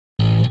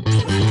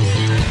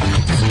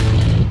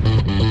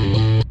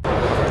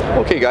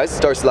Okay guys,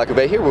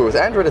 WindowsZ here. We're with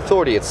Android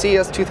Authority at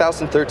CES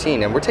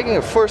 2013 and we're taking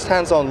a first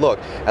hands-on look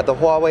at the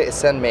Huawei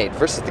Ascend Mate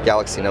versus the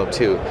Galaxy Note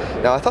 2.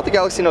 Now I thought the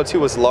Galaxy Note 2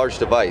 was a large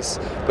device,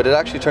 but it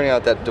actually turning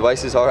out that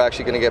devices are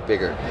actually going to get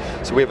bigger.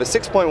 So we have a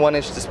 6.1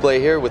 inch display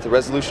here with a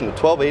resolution of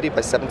 1280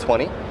 by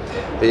 720.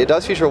 It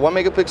does feature a 1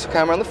 megapixel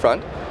camera on the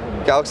front.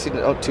 Galaxy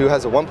Note 2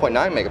 has a 1.9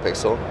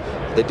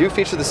 megapixel. They do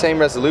feature the same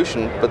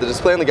resolution, but the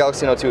display on the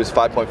Galaxy Note 2 is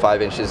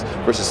 5.5 inches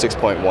versus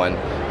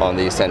 6.1 on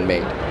the Ascend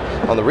Mate.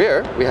 On the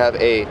rear, we have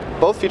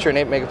both feature an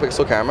 8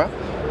 megapixel camera,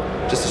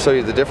 just to show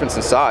you the difference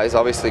in size,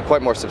 obviously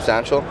quite more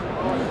substantial.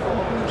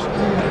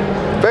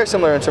 Very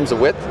similar in terms of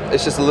width,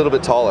 it's just a little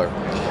bit taller.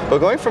 But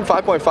going from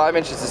 5.5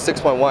 inches to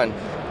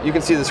 6.1, you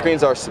can see the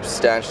screens are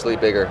substantially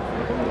bigger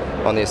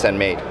on the Ascend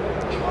Mate.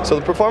 So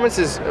the performance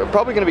is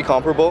probably going to be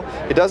comparable.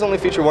 It does only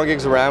feature 1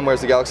 gigs of RAM,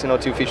 whereas the Galaxy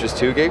Note 2 features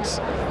 2 gigs.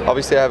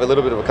 Obviously I have a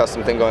little bit of a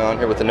custom thing going on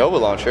here with the Nova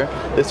launcher.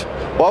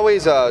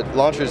 Huawei's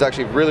launcher is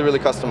actually really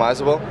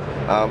customizable.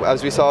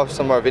 As we saw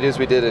some of our videos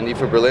we did in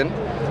IFA Berlin,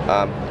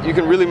 you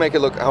can really make it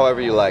look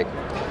however you like.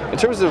 In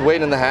terms of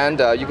weight in the hand,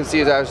 you can see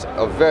it has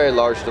a very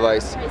large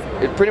device.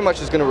 It pretty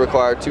much is going to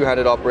require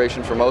two-handed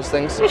operation for most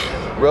things.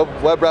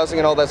 Web browsing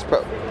and all that's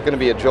going to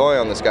be a joy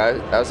on this guy,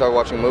 as are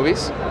watching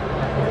movies.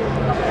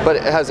 But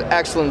it has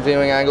excellent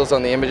viewing angles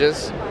on the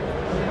images,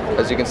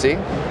 as you can see.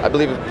 I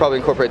believe it probably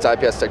incorporates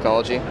IPS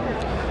technology.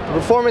 The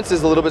performance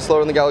is a little bit slower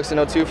than the Galaxy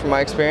Note 2 from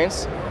my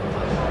experience,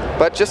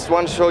 but just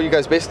wanted to show you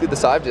guys basically the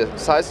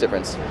size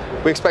difference.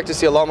 We expect to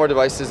see a lot more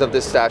devices of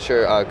this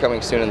stature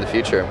coming soon in the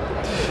future.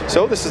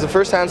 So this is the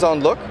first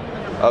hands-on look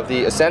of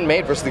the Ascend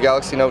Mate versus the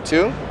Galaxy Note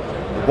 2.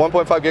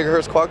 1.5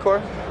 gigahertz quad-core,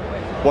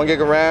 1 gig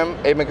of RAM,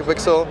 8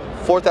 megapixel,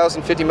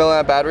 4050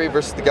 milliamp battery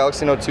versus the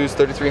Galaxy Note 2's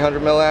 3300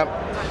 milliamp.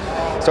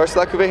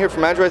 WindowsZ here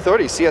from Android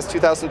Authority, CES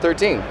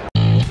 2013.